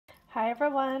Hi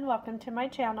everyone, welcome to my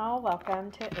channel.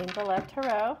 Welcome to Angel Love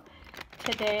Tarot.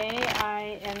 Today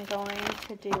I am going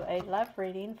to do a love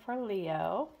reading for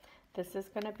Leo. This is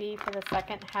going to be for the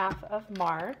second half of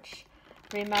March.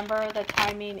 Remember, the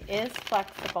timing is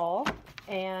flexible,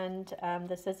 and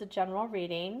this is a general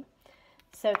reading.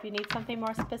 So if you need something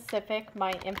more specific,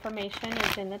 my information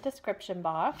is in the description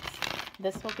box.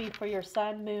 This will be for your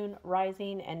Sun, Moon,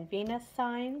 Rising, and Venus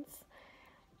signs.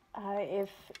 If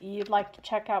you'd like to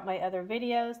check out my other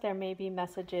videos, there may be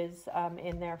messages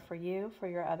in there for you for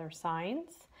your other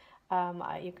signs.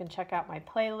 You can check out my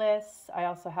playlists. I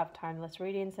also have timeless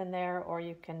readings in there, or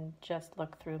you can just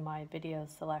look through my video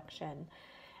selection.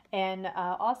 And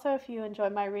also, if you enjoy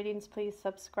my readings, please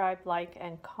subscribe, like,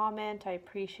 and comment. I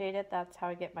appreciate it. That's how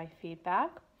I get my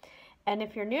feedback. And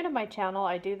if you're new to my channel,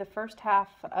 I do the first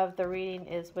half of the reading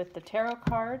is with the tarot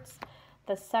cards.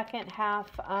 The second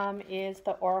half is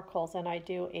the oracles, and I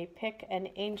do a pick an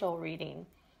angel reading.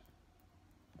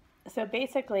 So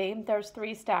basically, there's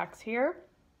 3 stacks here.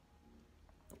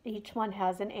 Each one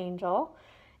has an angel,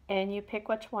 and you pick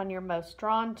which one you're most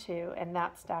drawn to, and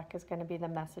that stack is going to be the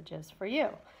messages for you.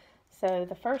 So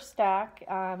the first stack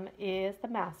is the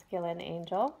masculine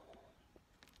angel.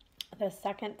 The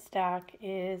second stack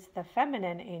is the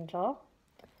feminine angel.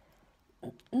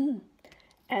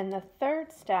 And the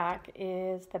third stack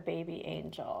is the baby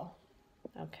angel.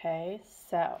 Okay,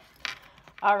 so,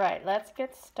 all right, let's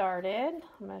get started.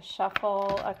 I'm going to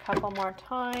shuffle a couple more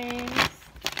times,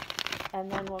 and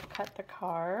then we'll cut the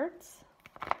cards.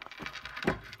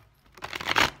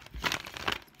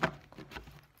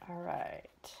 All right.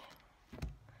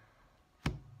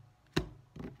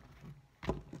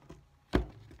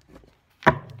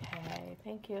 Okay,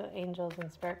 thank you, angels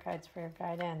and spirit guides, for your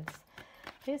guidance.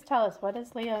 Please tell us, what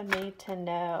does Leo need to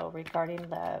know regarding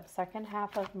love? Second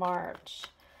half of March.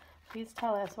 Please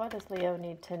tell us, what does Leo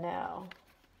need to know?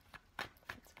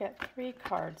 Let's get 3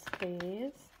 cards,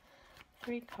 please.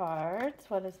 3 cards.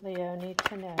 What does Leo need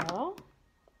to know?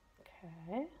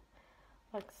 Okay.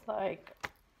 Looks like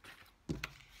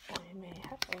I may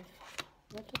have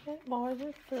a little bit more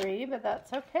than 3, but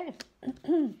that's okay.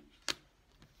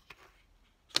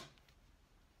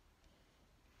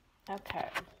 Okay.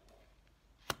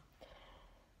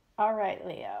 All right,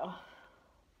 Leo.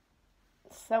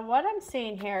 So what I'm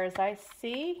seeing here is I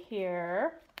see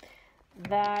here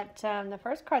that the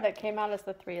first card that came out is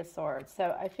the 3 of Swords.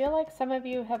 So I feel like some of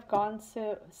you have gone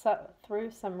through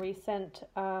some recent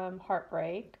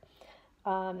heartbreak.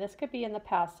 This could be in the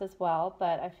past as well,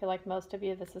 but I feel like most of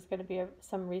you, this is going to be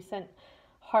some recent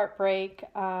heartbreak.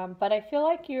 But I feel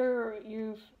like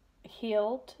you've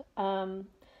healed,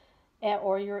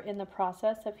 or you're in the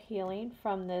process of healing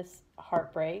from this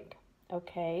heartbreak.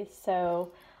 Okay,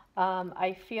 so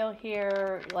I feel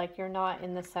here like you're not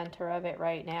in the center of it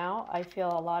right now. I feel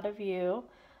a lot of you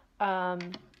are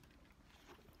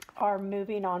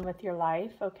moving on with your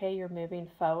life. Okay, you're moving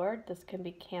forward. This can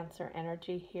be Cancer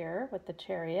energy here with the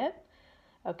Chariot.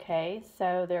 Okay,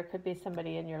 so there could be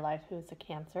somebody in your life who's a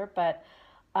Cancer, but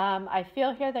I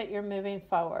feel here that you're moving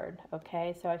forward.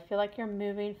 Okay, so I feel like you're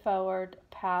moving forward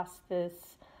past this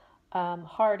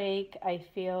heartache. I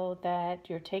feel that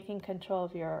you're taking control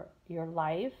of your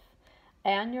life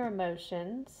and your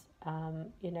emotions,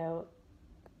 you know,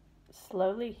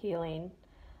 slowly healing,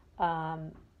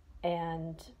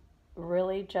 and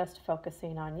really just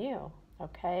focusing on you.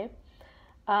 Okay.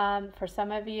 For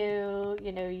some of you,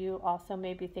 you know, you also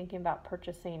may be thinking about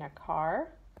purchasing a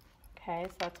car. Okay,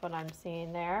 so that's what I'm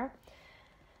seeing there.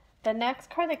 The next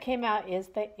card that came out is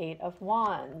the 8 of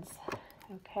Wands.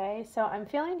 Okay, so I'm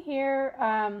feeling here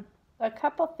a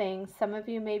couple things. Some of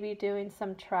you may be doing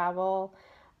some travel,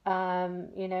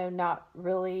 you know, not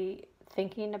really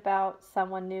thinking about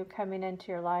someone new coming into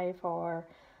your life, or,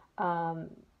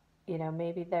 you know,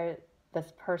 maybe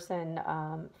this person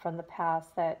from the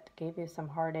past that gave you some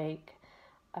heartache.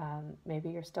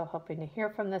 Maybe you're still hoping to hear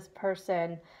from this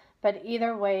person. But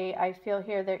either way, I feel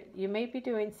here that you may be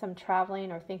doing some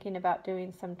traveling or thinking about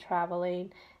doing some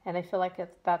traveling, and I feel like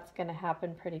that's going to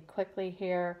happen pretty quickly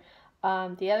here.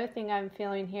 The other thing I'm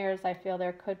feeling here is I feel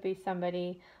there could be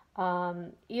somebody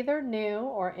either new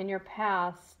or in your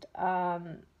past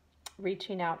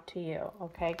reaching out to you,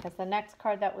 okay? Because the next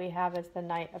card that we have is the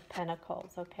Knight of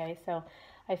Pentacles, okay? So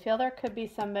I feel there could be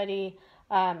somebody.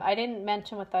 I didn't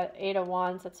mention with the 8 of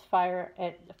Wands, it's fire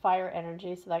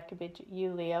energy, so that could be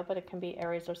you, Leo, but it can be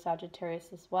Aries or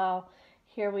Sagittarius as well.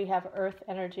 Here we have earth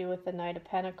energy with the Knight of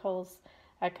Pentacles.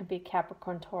 That could be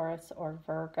Capricorn, Taurus, or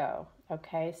Virgo.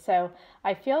 Okay, so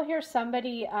I feel here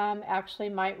somebody actually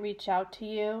might reach out to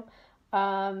you,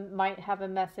 might have a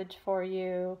message for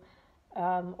you,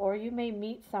 or you may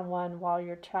meet someone while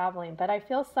you're traveling. But I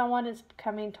feel someone is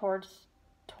coming towards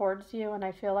you, and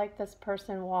I feel like this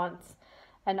person wants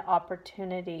an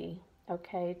opportunity,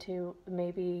 okay, to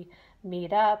maybe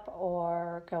meet up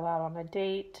or go out on a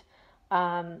date.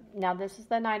 Now this is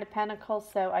the Knight of Pentacles,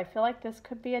 so I feel like this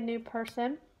could be a new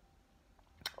person,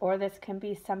 or this can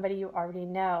be somebody you already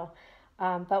know.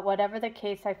 But whatever the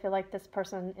case, I feel like this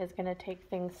person is going to take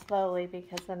things slowly,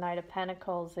 because the Knight of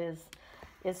Pentacles is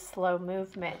slow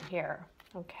movement here,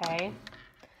 okay?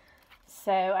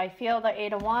 So I feel the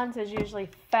Eight of Wands is usually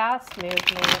fast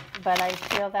movement, but I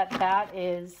feel that that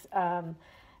is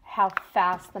how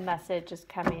fast the message is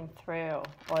coming through,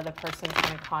 or the person's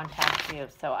going to contact you.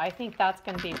 So I think that's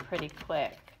going to be pretty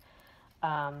quick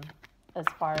as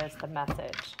far as the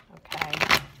message, okay?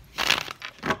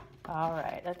 All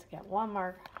right, let's get one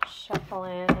more shuffle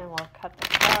in, and we'll cut the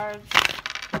cards.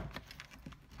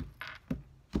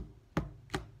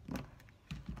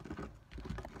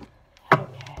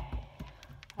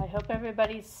 I hope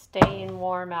everybody's staying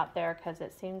warm out there, because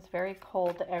it seems very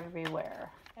cold everywhere.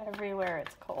 Everywhere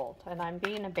it's cold. And I'm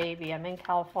being a baby. I'm in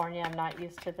California. I'm not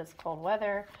used to this cold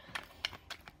weather.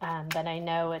 But I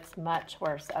know it's much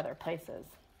worse other places.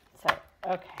 So,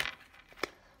 okay.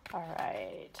 All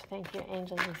right. Thank you,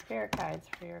 angels and spirit guides,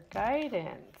 for your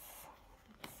guidance.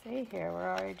 Let's see here. We're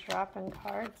already dropping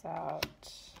cards out.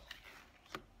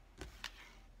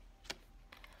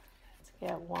 Let's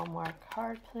get one more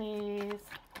card, please.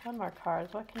 One more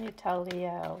card. What can you tell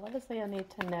Leo? What does Leo need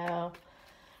to know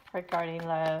regarding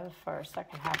love for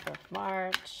second half of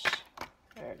March?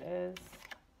 There it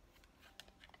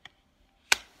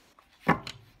is.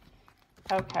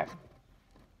 Okay.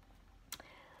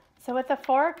 So with the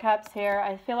Four of Cups here,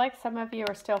 I feel like some of you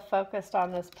are still focused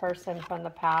on this person from the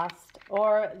past,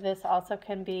 or this also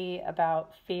can be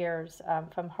about fears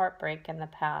from heartbreak in the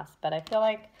past. But I feel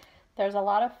like there's a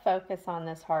lot of focus on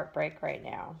this heartbreak right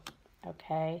now.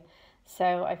 Okay,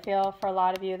 so I feel for a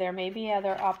lot of you, there may be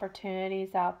other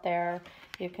opportunities out there.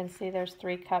 You can see there's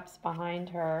 3 cups behind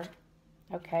her,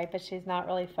 okay, but she's not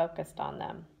really focused on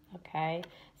them, okay?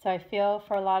 So I feel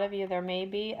for a lot of you, there may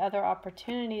be other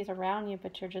opportunities around you,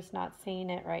 but you're just not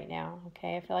seeing it right now,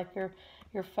 okay? I feel like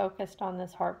you're focused on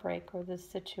this heartbreak or this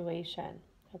situation,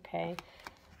 okay?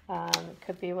 It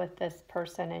could be with this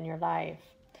person in your life.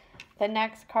 The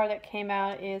next card that came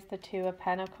out is the Two of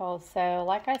Pentacles. So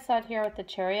like I said here with the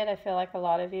Chariot, I feel like a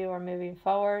lot of you are moving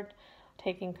forward,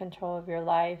 taking control of your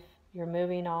life. You're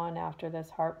moving on after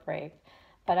this heartbreak.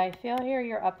 But I feel here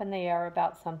you're up in the air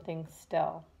about something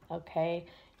still, okay?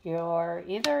 You're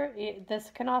either, this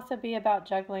can also be about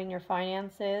juggling your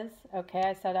finances, okay?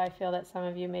 I said I feel that some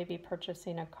of you may be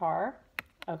purchasing a car,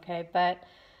 okay? But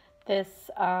this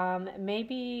may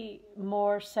be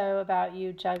more so about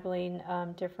you juggling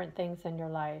different things in your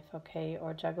life, okay?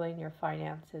 Or juggling your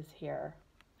finances here,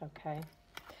 okay?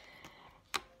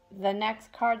 The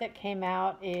next card that came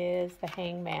out is the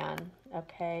Hangman,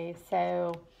 okay?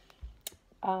 So,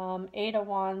 8 of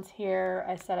Wands here.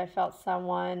 I said I felt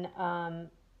someone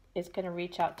is going to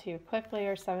reach out to you quickly,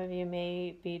 or some of you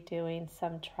may be doing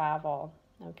some travel,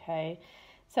 okay?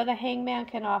 So the Hangman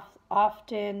can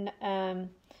often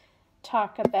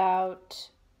talk about,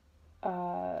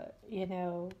 you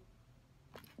know,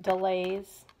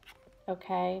 delays,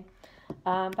 okay?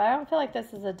 But I don't feel like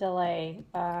this is a delay.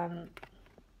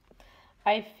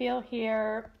 I feel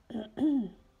here,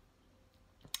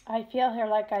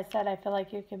 like I said, I feel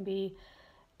like you can be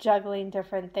juggling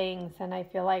different things, and I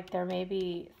feel like there may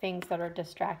be things that are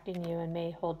distracting you and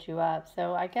may hold you up.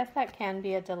 So I guess that can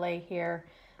be a delay here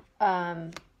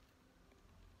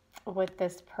with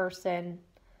this person.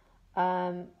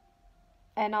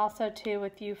 And also too,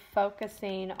 with you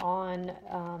focusing on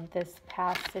this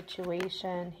past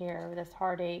situation here, this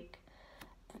heartache,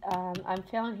 I'm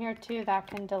feeling here too that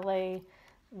can delay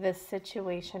this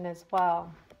situation as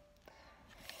well.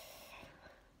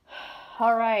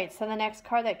 All right, so the next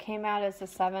card that came out is the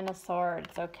Seven of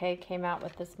Swords, okay? Came out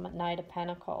with this Knight of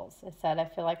Pentacles. It said, I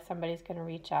feel like somebody's going to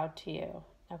reach out to you,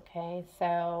 okay?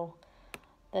 So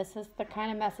this is the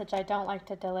kind of message I don't like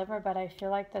to deliver, but I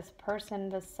feel like this person,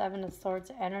 this Seven of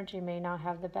Swords energy, may not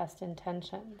have the best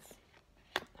intentions,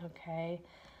 okay?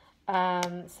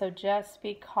 So just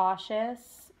be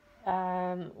cautious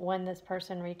when this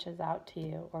person reaches out to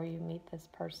you or you meet this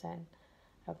person,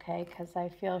 okay? Because I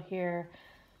feel here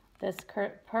this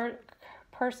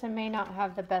person may not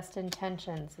have the best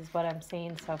intentions is what I'm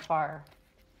seeing so far.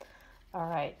 All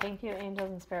right, thank you,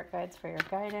 angels and spirit guides, for your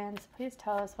guidance. Please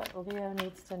tell us what Leo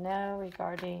needs to know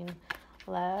regarding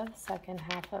love, second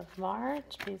half of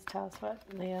March. Please tell us what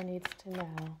Leo needs to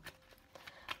know.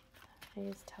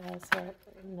 Please tell us what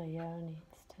Leo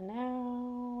needs to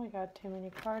know. We got too many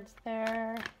cards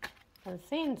there. I'm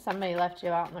seeing somebody left you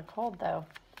out in the cold, though.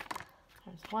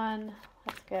 There's one.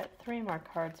 Let's get 3 more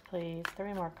cards, please.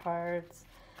 3 more cards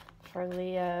for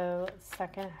Leo,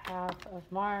 second half of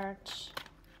March.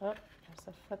 Oh, there's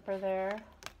a flipper there.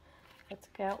 Let's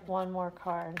get 1 more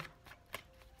card.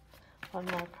 1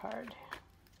 more card.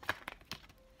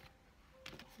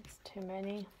 It's too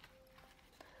many.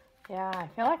 Yeah, I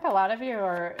feel like a lot of you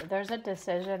there's a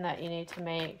decision that you need to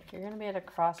make. You're going to be at a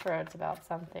crossroads about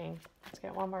something. Let's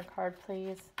get 1 more card,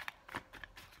 please.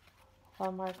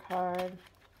 1 more card.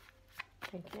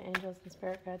 Thank you, angels and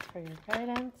spirit guides, for your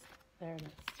guidance. There it is.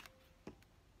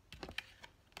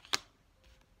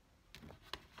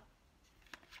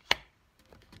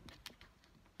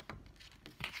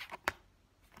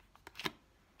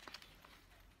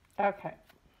 Okay.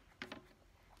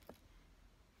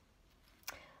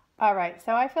 All right,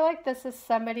 so I feel like this is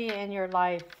somebody in your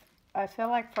life. I feel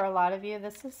like for a lot of you,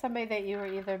 this is somebody that you were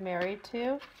either married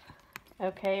to,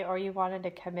 okay, or you wanted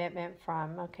a commitment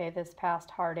from, okay, this past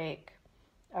heartache.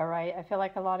 All right, I feel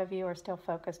like a lot of you are still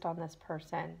focused on this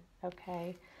person,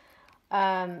 okay?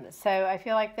 So I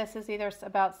feel like this is either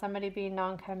about somebody being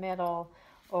non-committal,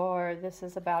 or this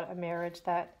is about a marriage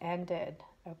that ended,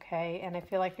 okay? And I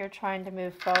feel like you're trying to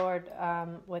move forward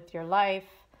with your life.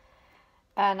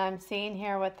 And I'm seeing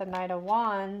here with the Knight of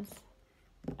Wands,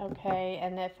 okay,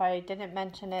 and if I didn't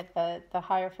mention it, the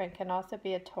Hierophant can also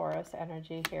be a Taurus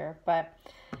energy here. But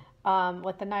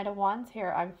with the Knight of Wands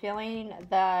here, I'm feeling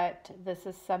that this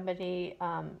is somebody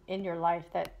in your life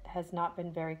that has not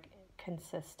been very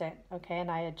consistent, okay?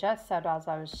 And I had just said as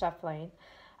I was shuffling,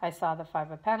 I saw the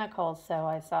 5 of Pentacles, so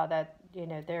I saw that, you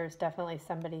know, there's definitely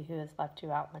somebody who has left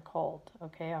you out in the cold,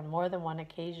 okay, on more than one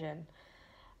occasion.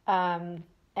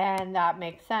 And that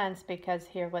makes sense because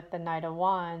here with the Knight of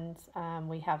Wands,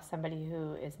 we have somebody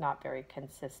who is not very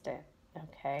consistent,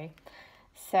 okay?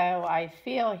 So I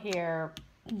feel here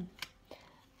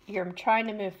you're trying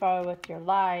to move forward with your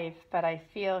life, but I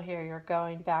feel here you're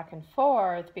going back and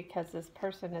forth because this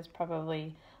person is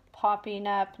probably popping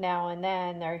up now and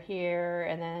then. They're here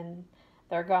and then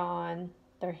they're gone.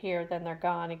 They're here, then they're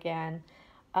gone again.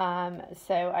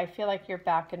 So I feel like you're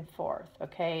back and forth,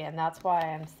 okay? And that's why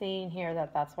I'm seeing here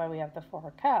that's why we have the 4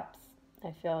 of Cups.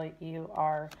 I feel like you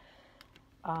are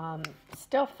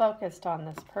still focused on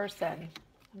this person,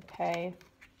 okay?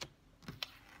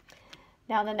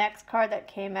 Now the next card that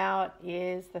came out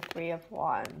is the 3 of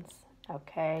Wands,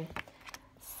 okay?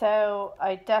 So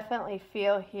I definitely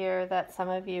feel here that some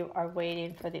of you are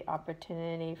waiting for the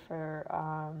opportunity for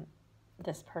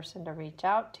this person to reach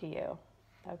out to you,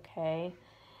 okay?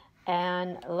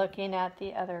 And looking at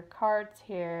the other cards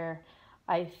here,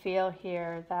 I feel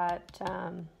here that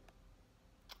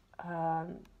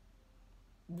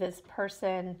this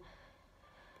person,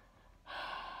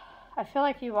 I feel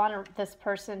like you want this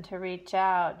person to reach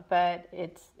out, but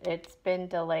it's been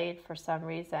delayed for some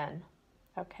reason,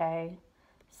 okay?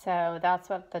 So that's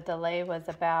what the delay was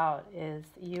about, is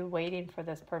you waiting for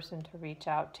this person to reach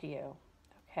out to you,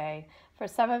 okay? For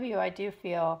some of you, I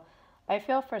feel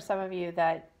for some of you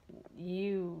that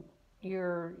you're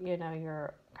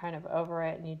kind of over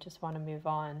it and you just want to move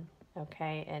on,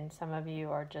 okay? And some of you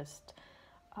are just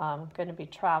going to be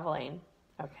traveling,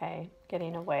 okay?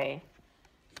 Getting away.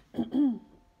 The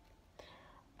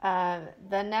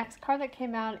next card that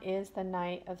came out is the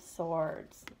Knight of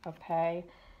Swords, okay?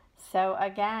 So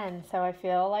again, I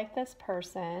feel like this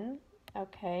person,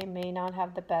 okay, may not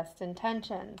have the best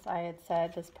intentions. I had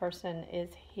said this person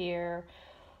is here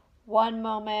one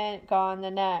moment, gone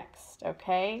the next,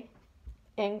 okay?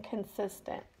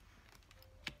 Inconsistent.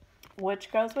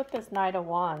 Which goes with this Knight of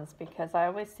Wands, because I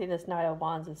always see this Knight of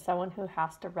Wands as someone who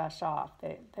has to rush off.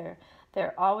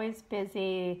 They're always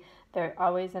busy. They're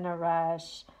always in a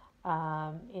rush.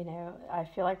 You know, I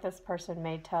feel like this person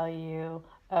may tell you,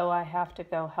 oh, I have to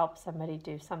go help somebody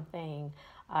do something.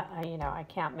 I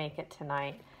can't make it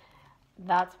tonight.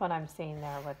 That's what I'm seeing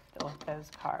there with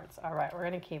those cards. All right, we're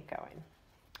going to keep going.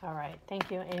 All right,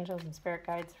 thank you, angels and spirit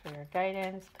guides, for your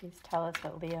guidance. Please tell us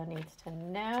what Leo needs to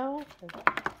know for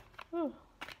the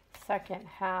second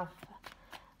half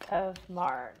of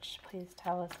March. Please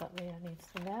tell us what Leo needs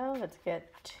to know. Let's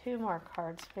get 2 more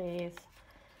cards, please.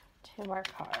 2 more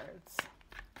cards.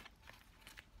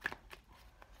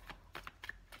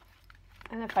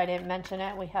 And if I didn't mention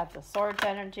it, we have the Swords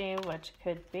energy, which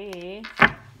could be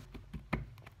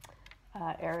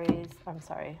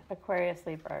Aquarius,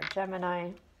 Libra, or Gemini.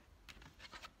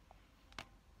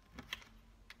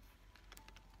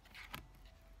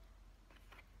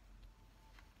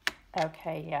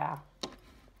 Okay, yeah.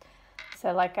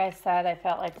 So like I said, I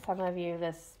felt like some of you,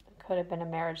 this could have been a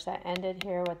marriage that ended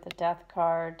here with the Death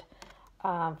card.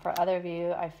 For other of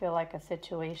you, I feel like a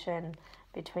situation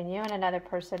between you and another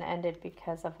person ended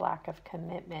because of lack of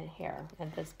commitment here,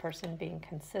 and this person being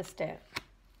consistent.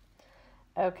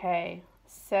 Okay,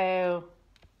 so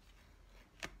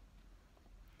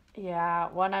yeah,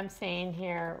 what I'm seeing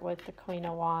here with the Queen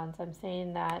of Wands, I'm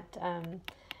seeing that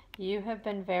you have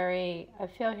been I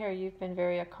feel here you've been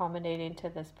very accommodating to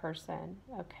this person,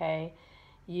 okay?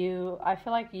 I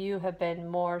feel like you have been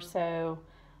more so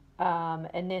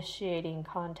initiating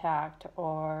contact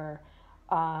or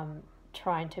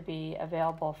trying to be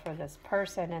available for this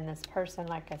person, and this person,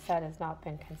 like I said, has not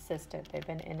been consistent. They've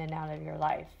been in and out of your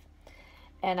life.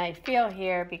 And I feel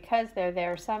here, because they're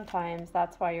there sometimes,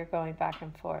 that's why you're going back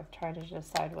and forth, trying to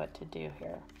decide what to do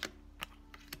here.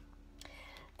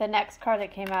 The next card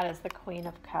that came out is the Queen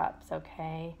of Cups,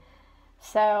 okay?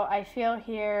 So I feel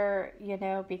here, you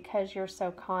know, because you're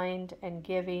so kind and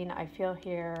giving, I feel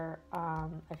here,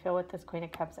 I feel with this Queen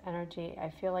of Cups energy, I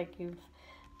feel like you've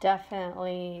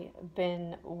definitely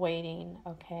been waiting,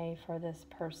 okay, for this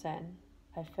person.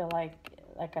 I feel like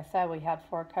I said, we had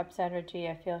Four Cups energy.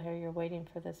 I feel here you're waiting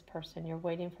for this person. You're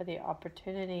waiting for the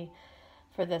opportunity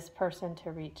for this person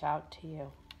to reach out to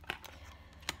you.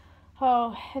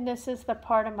 Oh, and this is the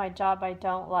part of my job I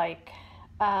don't like.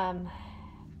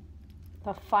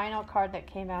 The final card that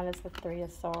came out is the Three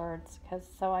of Swords.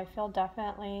 So I feel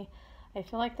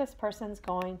like this person's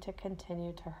going to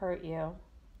continue to hurt you.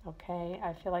 Okay,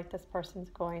 I feel like this person's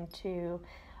going to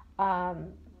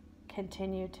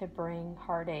continue to bring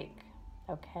heartache.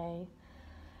 Okay,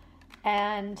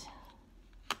 and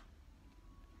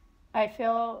I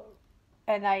feel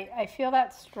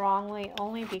that strongly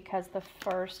only because the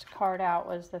first card out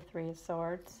was the Three of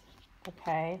Swords.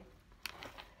 Okay,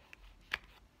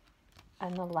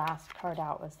 and the last card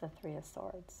out was the Three of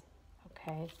Swords.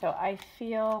 Okay, so I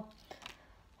feel,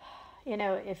 you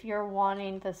know, if you're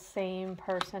wanting the same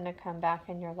person to come back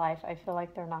in your life, I feel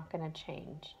like they're not going to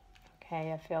change.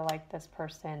 Okay, I feel like this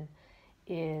person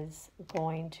is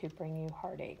going to bring you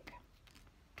heartache.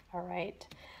 All right,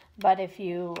 but if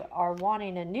you are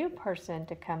wanting a new person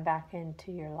to come back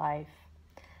into your life,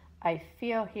 I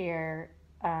feel here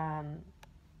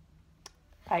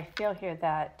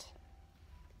that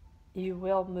you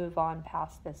will move on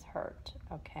past this hurt.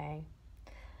 Okay,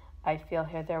 I feel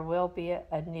here there will be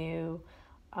a new,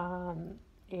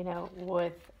 you know,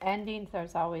 with endings,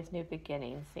 there's always new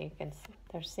beginnings. So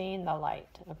they're seeing the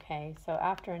light. Okay, so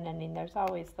after an ending, there's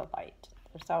always the light.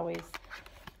 There's always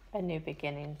a new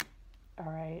beginning.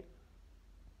 All right.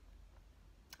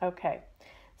 Okay,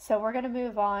 so we're going to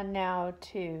move on now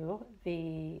to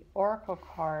the oracle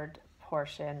card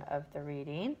portion of the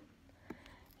reading.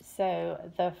 So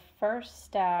the first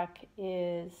stack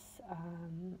is,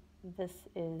 this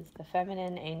is the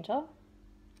Feminine Angel.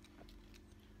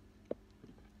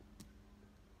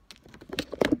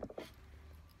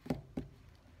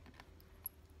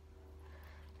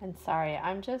 And sorry,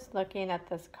 I'm just looking at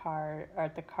this card, or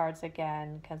at the cards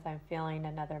again, because I'm feeling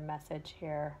another message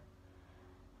here.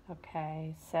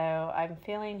 Okay, so I'm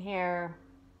feeling here,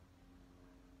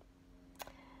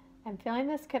 I'm feeling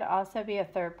this could also be a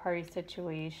third-party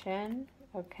situation,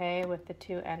 okay, with the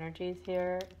two energies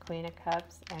here, Queen of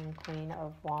Cups and Queen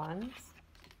of Wands.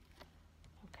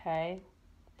 Okay,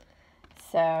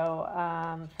 so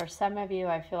for some of you,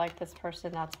 I feel like this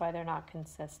person, that's why they're not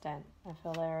consistent. I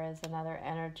feel there is another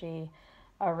energy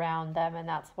around them, and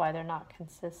that's why they're not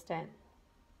consistent.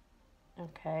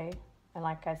 Okay, and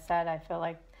like I said, I feel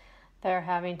like they're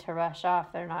having to rush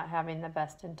off. They're not having the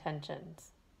best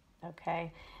intentions.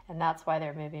 Okay, and that's why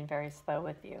they're moving very slow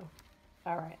with you.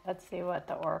 All right, let's see what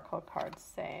the oracle cards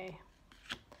say.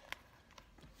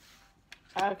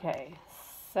 Okay,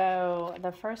 so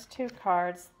the first two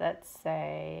cards that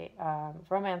say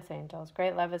Romance Angels,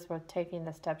 great love is worth taking,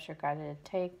 the steps you're guided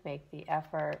to take, make the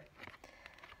effort.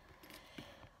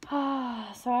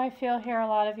 So I feel here a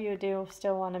lot of you do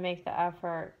still want to make the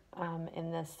effort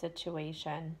in this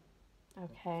situation.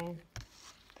 Okay.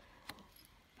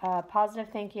 Positive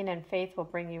thinking and faith will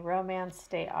bring you romance.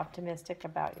 Stay optimistic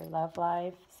about your love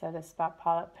life. So to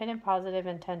put in positive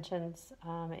intentions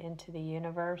into the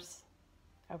universe.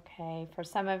 Okay, for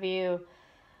some of you,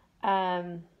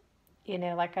 you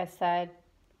know, like I said,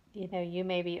 you know, you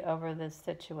may be over this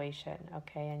situation,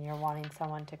 okay, and you're wanting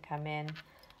someone to come in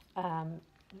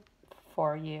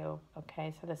for you,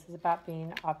 okay, so this is about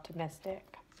being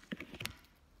optimistic.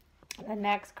 The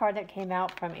next card that came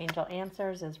out from Angel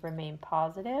Answers is Remain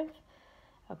Positive.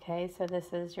 Okay, so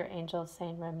this is your angels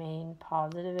saying remain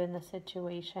positive in the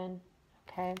situation.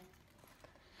 Okay.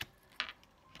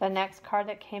 The next card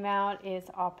that came out is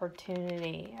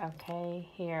opportunity. Okay,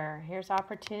 here's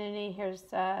opportunity. Here's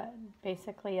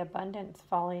basically abundance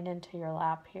falling into your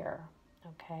lap here.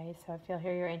 Okay, so I feel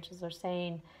here your angels are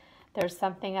saying there's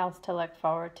something else to look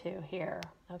forward to here.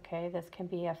 Okay, this can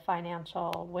be a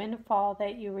financial windfall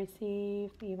that you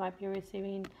receive. You might be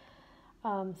receiving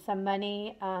some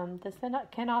money. This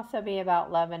can also be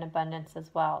about love and abundance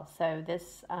as well. So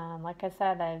this, like I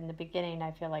said in the beginning, I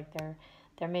feel like there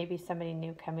may be somebody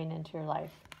new coming into your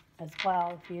life as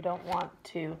well if you don't want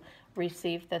to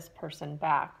receive this person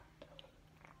back.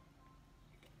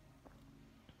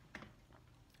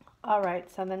 All right,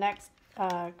 so the next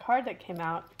card that came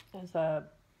out is a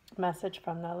message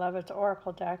from the Lover's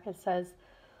Oracle deck. It says,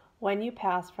 when you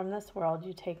pass from this world,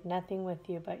 you take nothing with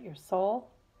you but your soul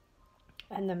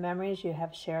and the memories you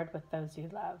have shared with those you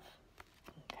love.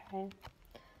 Okay.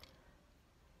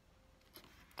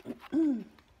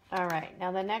 All right,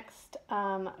 now the next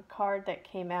card that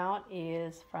came out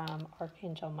is from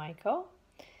Archangel Michael,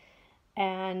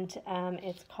 and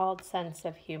it's called Sense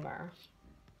of Humor.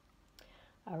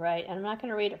 All right, and I'm not going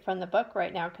to read it from the book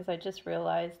right now because I just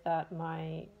realized that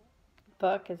my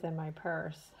book is in my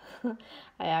purse.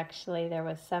 There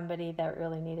was somebody that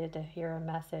really needed to hear a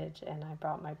message, and I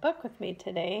brought my book with me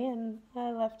today, and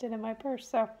I left it in my purse.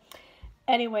 So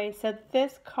anyway, so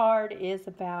this card is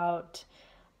about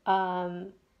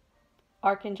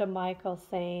Archangel Michael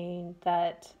saying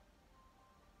that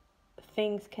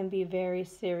things can be very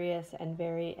serious and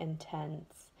very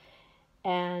intense.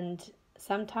 And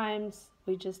sometimes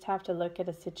we just have to look at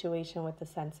a situation with a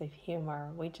sense of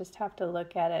humor. We just have to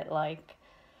look at it like,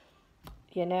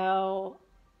 I know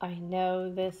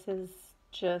this is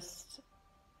just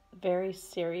very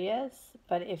serious,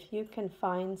 but if you can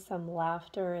find some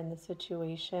laughter in the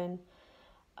situation,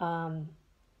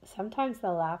 sometimes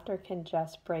the laughter can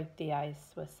just break the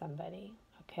ice with somebody,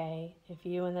 okay? If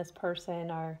you and this person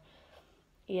are,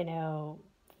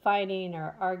 fighting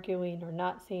or arguing or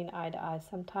not seeing eye to eye,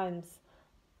 sometimes,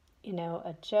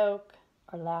 a joke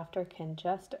or laughter can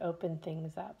just open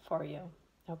things up for you,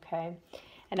 okay?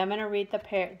 And I'm going to read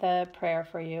the prayer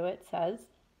for you. It says,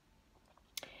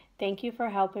 thank you for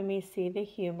helping me see the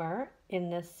humor in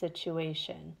this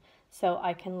situation so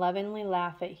I can lovingly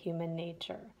laugh at human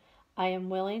nature. I am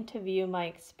willing to view my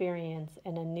experience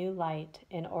in a new light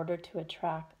in order to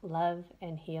attract love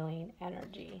and healing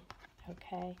energy.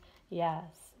 Okay? Yes.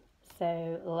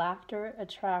 So laughter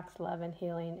attracts love and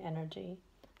healing energy.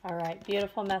 All right.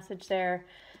 Beautiful message there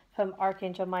from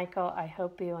Archangel Michael. I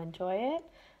hope you enjoy it.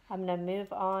 I'm going to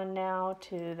move on now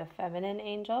to the feminine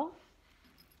angel.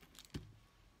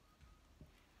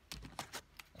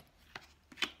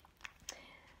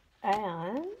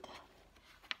 And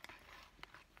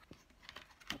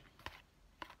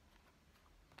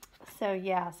so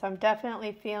I'm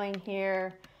definitely feeling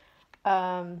here,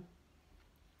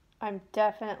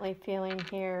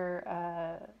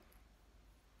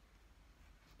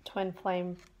 twin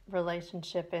flame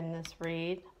relationship in this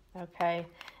read, okay?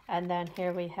 And then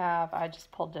here we have, I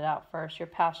just pulled it out first, your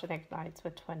passion ignites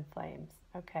with twin flames,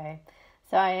 okay?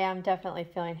 So I am definitely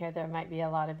feeling here there might be a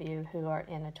lot of you who are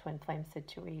in a twin flame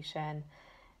situation.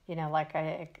 Like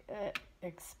I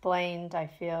explained, I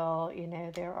feel,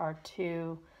 there are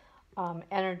two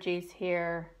energies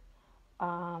here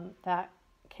that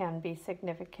can be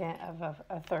significant of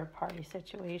a third-party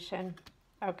situation.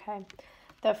 Okay.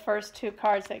 The first two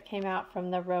cards that came out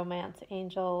from the Romance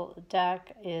Angel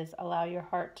deck is Allow Your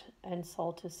Heart and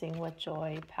Soul to Sing with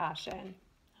Joy, Passion.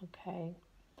 Okay.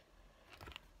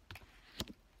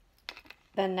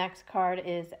 The next card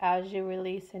is As you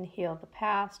release and heal the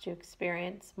past, you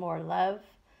experience more love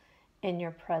in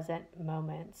your present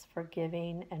moments,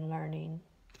 forgiving and learning.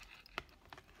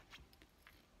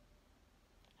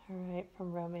 All right,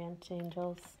 from Romance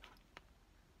Angels.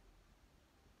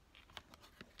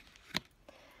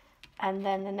 And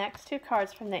then the next two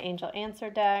cards from the Angel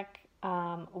Answer deck,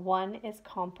 one is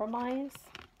Compromise,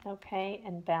 okay,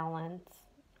 and Balance.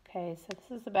 Okay, so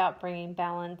this is about bringing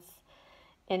balance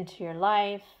into your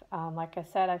life. Like I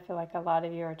said, I feel like a lot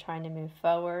of you are trying to move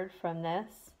forward from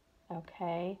this,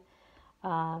 okay.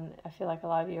 I feel like a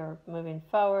lot of you are moving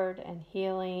forward and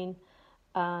healing.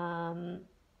 And,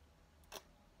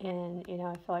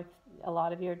 I feel like a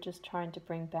lot of you are just trying to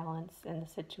bring balance in the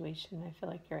situation. I feel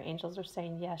like your angels are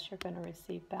saying, yes, you're going to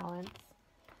receive balance.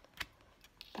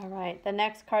 All right, the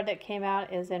next card that came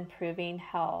out is Improving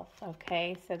Health,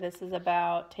 okay? So this is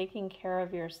about taking care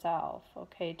of yourself,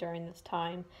 okay, during this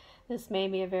time. This may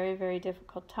be a very, very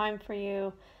difficult time for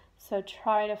you, so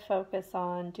try to focus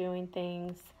on doing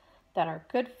things that are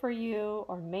good for you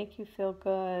or make you feel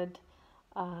good.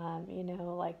 You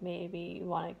know, like maybe you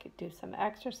want to do some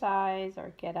exercise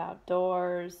or get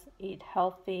outdoors, eat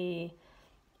healthy,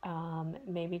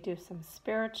 maybe do some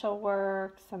spiritual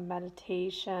work, some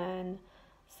meditation,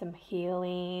 some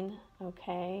healing.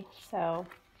 Okay, so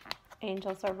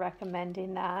angels are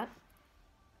recommending that.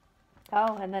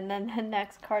 Oh, and then the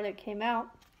next card that came out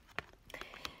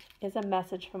is a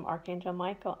message from Archangel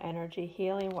Michael, energy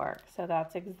healing work. So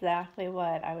that's exactly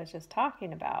what I was just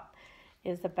talking about,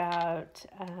 is about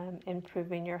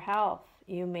improving your health.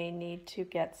 You may need to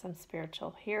get some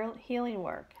spiritual healing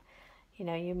work. You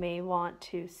know, you may want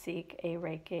to seek a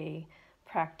Reiki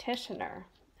practitioner,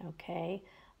 okay?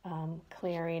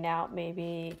 Clearing out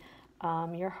maybe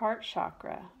your heart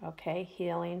chakra, okay?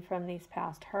 Healing from these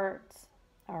past hurts,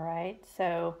 all right?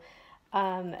 So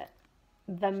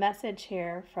the message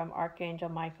here from Archangel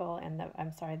Michael and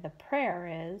the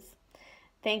prayer is,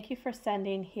 thank you for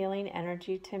sending healing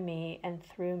energy to me and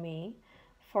through me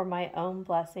for my own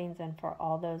blessings and for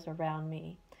all those around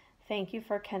me. Thank you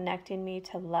for connecting me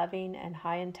to loving and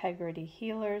high integrity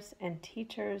healers and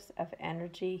teachers of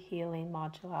energy healing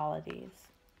modalities.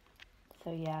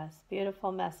 So yes,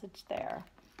 beautiful message there.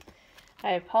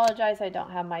 I apologize, I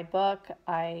don't have my book.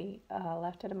 I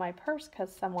left it in my purse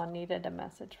because someone needed a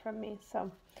message from me.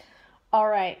 So, all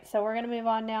right, so we're going to move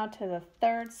on now to the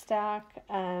third stack,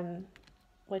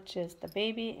 which is the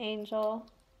baby angel.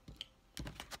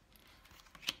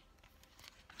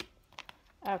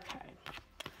 Okay.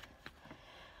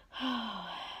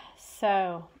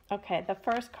 So, okay, the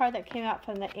first card that came out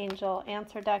from the angel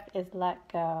answer deck is let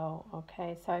go.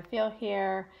 Okay, so I feel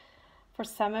here, for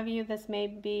some of you, this may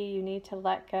be you need to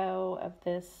let go of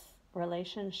this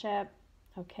relationship,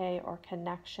 okay, or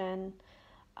connection.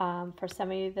 For some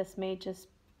of you, this may just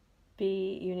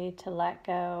be you need to let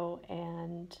go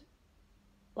and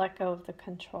let go of the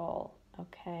control,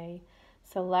 okay?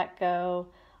 So let go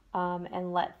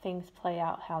and let things play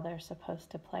out how they're supposed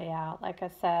to play out. Like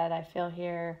I said, I feel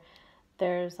here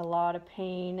there's a lot of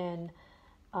pain and,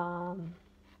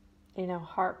 you know,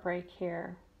 heartbreak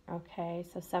here, okay?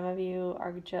 So some of you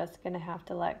are just going to have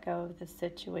to let go of the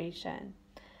situation.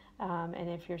 And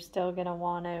if you're still going to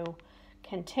want to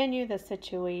continue the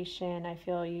situation, I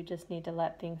feel you just need to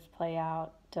let things play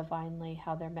out divinely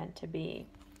how they're meant to be.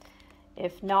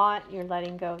 If not, you're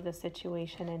letting go of the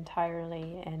situation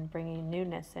entirely and bringing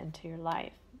newness into your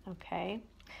life, okay?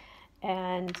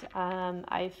 And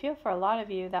I feel for a lot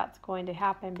of you that's going to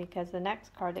happen because the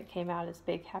next card that came out is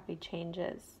big happy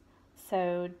changes.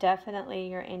 So definitely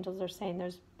your angels are saying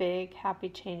there's big happy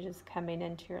changes coming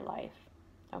into your life,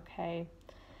 okay?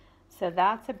 So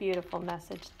that's a beautiful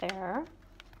message there.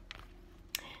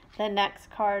 The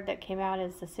next card that came out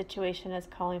is the situation is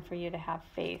calling for you to have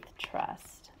faith,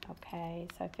 trust. Okay,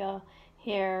 so I feel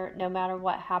here, no matter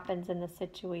what happens in the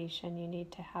situation, you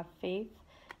need to have faith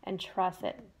and trust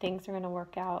that things are going to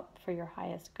work out for your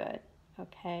highest good,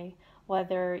 okay?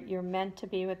 Whether you're meant to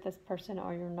be with this person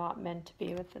or you're not meant to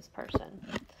be with this person.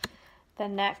 The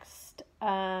next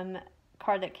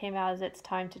card that came out is it's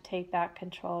time to take back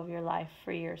control of your life,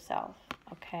 free yourself,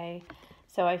 okay?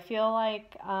 So I feel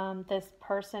like this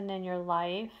person in your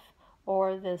life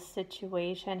or this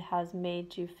situation has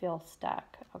made you feel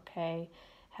stuck, okay?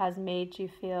 Has made you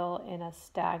feel in a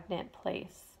stagnant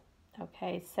place,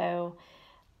 okay? So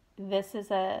this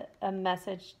is a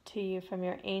message to you from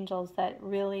your angels that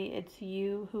really it's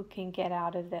you who can get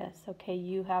out of this, okay?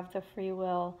 You have the free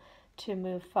will to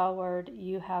move forward.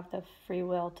 You have the free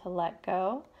will to let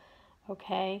go,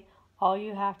 okay? All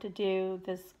you have to do,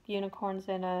 this unicorn's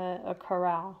in a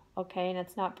corral, okay? And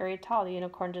it's not very tall. The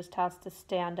unicorn just has to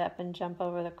stand up and jump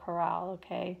over the corral,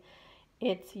 okay?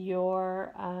 It's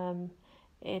your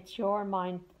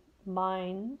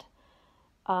mind,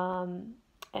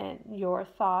 and your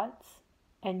thoughts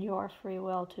and your free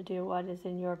will to do what is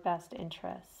in your best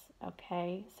interests,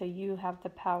 okay? So you have the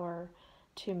power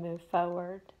to move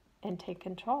forward and take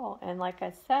control. And like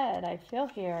I said, I feel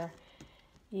here,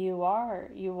 you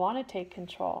want to take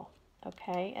control,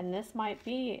 okay? And this might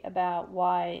be about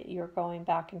why you're going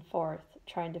back and forth,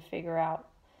 trying to figure out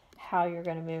how you're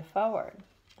going to move forward,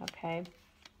 okay?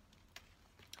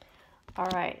 All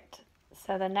right,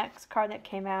 so the next card that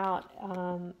came out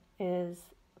is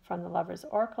from the Lover's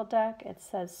Oracle deck. It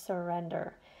says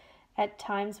surrender. At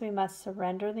times we must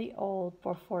surrender the old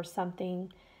before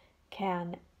something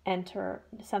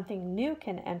new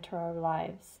can enter our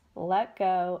lives. Let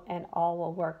go and all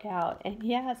will work out. And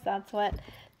yes, that's what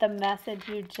the message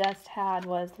you just had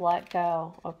was, let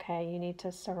go, okay? You need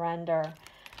to surrender.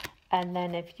 And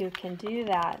then if you can do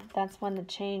that, that's when the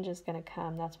change is going to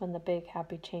come. That's when the big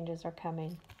happy changes are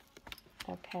coming.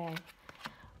 Okay.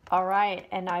 All right,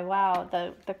 and wow,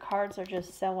 the cards are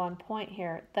just so on point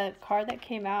here. The card that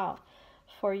came out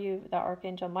for you, the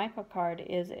Archangel Michael card,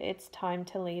 is it's time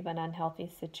to leave an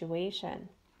unhealthy situation.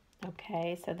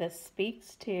 Okay, so this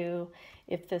speaks to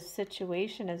if this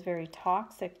situation is very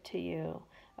toxic to you,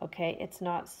 okay, it's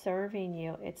not serving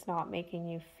you, it's not making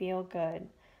you feel good,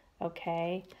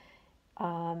 okay,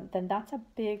 then that's a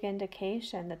big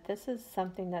indication that this is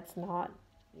something that's not,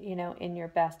 you know, in your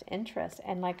best interest.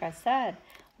 And like I said,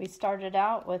 we started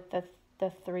out with the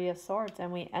Three of Swords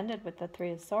and we ended with the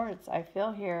Three of Swords. I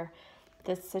feel here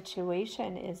this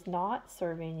situation is not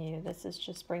serving you. This is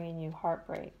just bringing you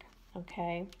heartbreak,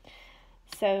 okay?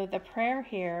 So the prayer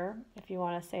here, if you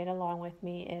want to say it along with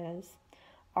me, is,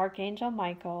 Archangel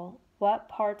Michael, what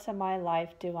parts of my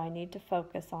life do I need to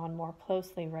focus on more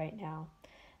closely right now?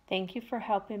 Thank you for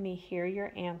helping me hear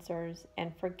your answers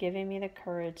and for giving me the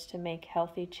courage to make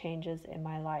healthy changes in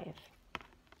my life.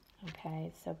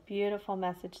 Okay, so beautiful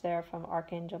message there from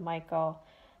Archangel Michael.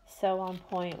 So on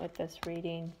point with this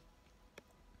reading.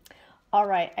 All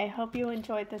right, I hope you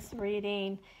enjoyed this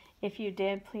reading. If you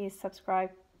did, please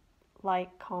subscribe,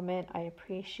 like, comment. I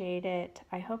appreciate it.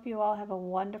 I hope you all have a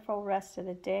wonderful rest of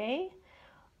the day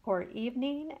or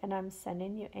evening, and I'm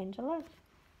sending you angel love.